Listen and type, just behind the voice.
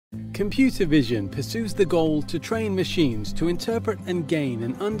Computer vision pursues the goal to train machines to interpret and gain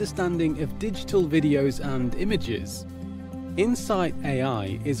an understanding of digital videos and images. Insight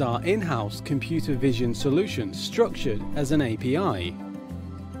AI is our in-house computer vision solution structured as an API.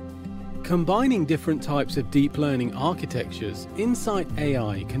 Combining different types of deep learning architectures, Insight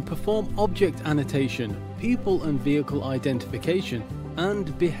AI can perform object annotation, people and vehicle identification,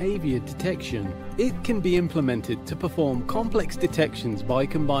 and behavior detection. It can be implemented to perform complex detections by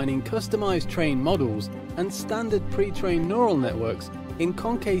combining customized trained models and standard pre-trained neural networks in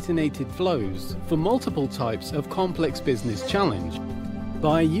concatenated flows for multiple types of complex business challenge.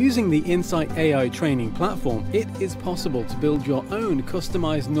 By using the Insight AI training platform, it is possible to build your own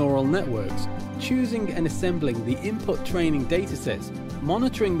customized neural networks, choosing and assembling the input training datasets,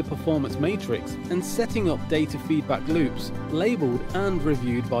 monitoring the performance matrix, and setting up data feedback loops labeled and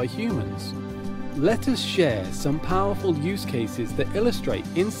reviewed by humans. Let us share some powerful use cases that illustrate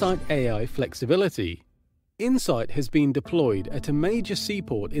Insight AI flexibility. Insight has been deployed at a major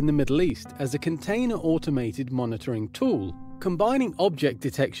seaport in the Middle East as a container automated monitoring tool. Combining object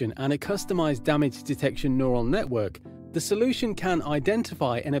detection and a customized damage detection neural network, the solution can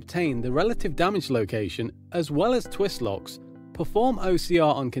identify and obtain the relative damage location as well as twist locks, perform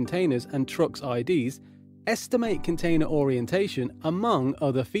OCR on containers and trucks IDs, estimate container orientation, among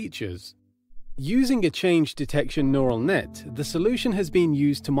other features. Using a change detection neural net, the solution has been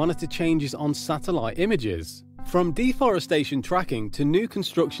used to monitor changes on satellite images. From deforestation tracking to new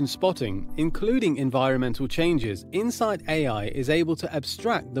construction spotting, including environmental changes, Insight AI is able to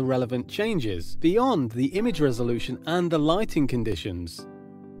abstract the relevant changes beyond the image resolution and the lighting conditions.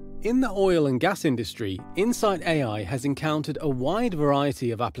 In the oil and gas industry, Insight AI has encountered a wide variety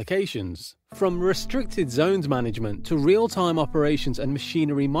of applications. From restricted zones management to real-time operations and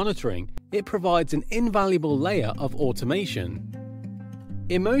machinery monitoring, it provides an invaluable layer of automation.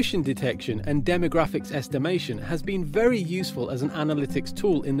 Emotion detection and demographics estimation has been very useful as an analytics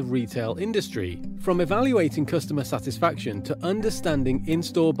tool in the retail industry. From evaluating customer satisfaction to understanding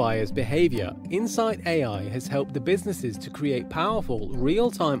in-store buyers' behavior, Insight AI has helped the businesses to create powerful,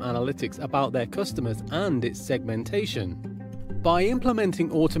 real-time analytics about their customers and its segmentation. By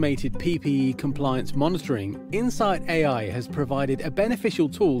implementing automated PPE compliance monitoring, Insight AI has provided a beneficial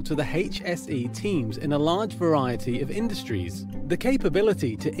tool to the HSE teams in a large variety of industries. The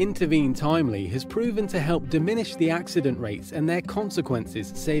capability to intervene timely has proven to help diminish the accident rates and their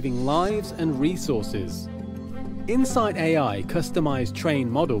consequences, saving lives and resources. Insight AI customized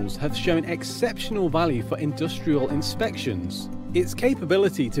trained models have shown exceptional value for industrial inspections. Its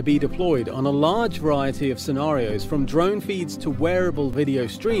capability to be deployed on a large variety of scenarios, from drone feeds to wearable video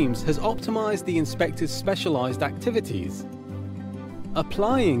streams, has optimized the inspector's specialized activities.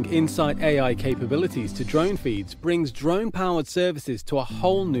 Applying Insight AI capabilities to drone feeds brings drone-powered services to a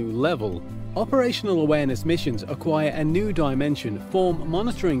whole new level. Operational awareness missions acquire a new dimension, from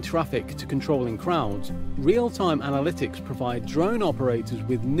monitoring traffic to controlling crowds. Real-time analytics provide drone operators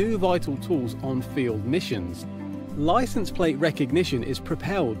with new vital tools on field missions. License plate recognition is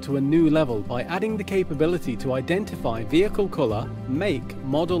propelled to a new level by adding the capability to identify vehicle color, make,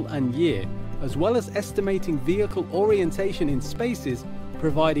 model and year, as well as estimating vehicle orientation in spaces,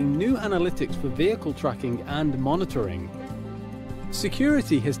 providing new analytics for vehicle tracking and monitoring.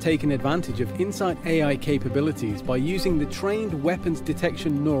 Security has taken advantage of Insight AI capabilities by using the trained weapons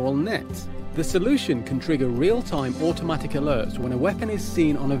detection neural net. The solution can trigger real-time automatic alerts when a weapon is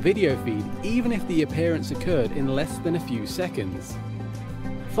seen on a video feed, even if the appearance occurred in less than a few seconds.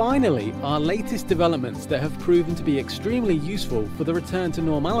 Finally, our latest developments that have proven to be extremely useful for the return to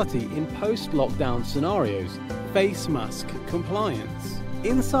normality in post-lockdown scenarios: face mask compliance.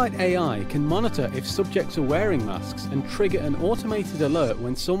 Insight AI can monitor if subjects are wearing masks and trigger an automated alert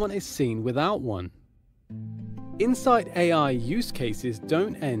when someone is seen without one. Insight AI use cases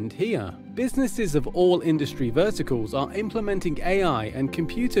don't end here. Businesses of all industry verticals are implementing AI and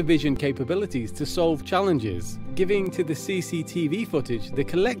computer vision capabilities to solve challenges, giving to the CCTV footage, the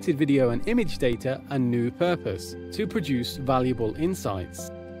collected video and image data, a new purpose: to produce valuable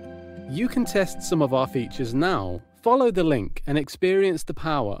insights. You can test some of our features now. Follow the link and experience the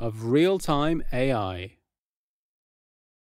power of real-time AI.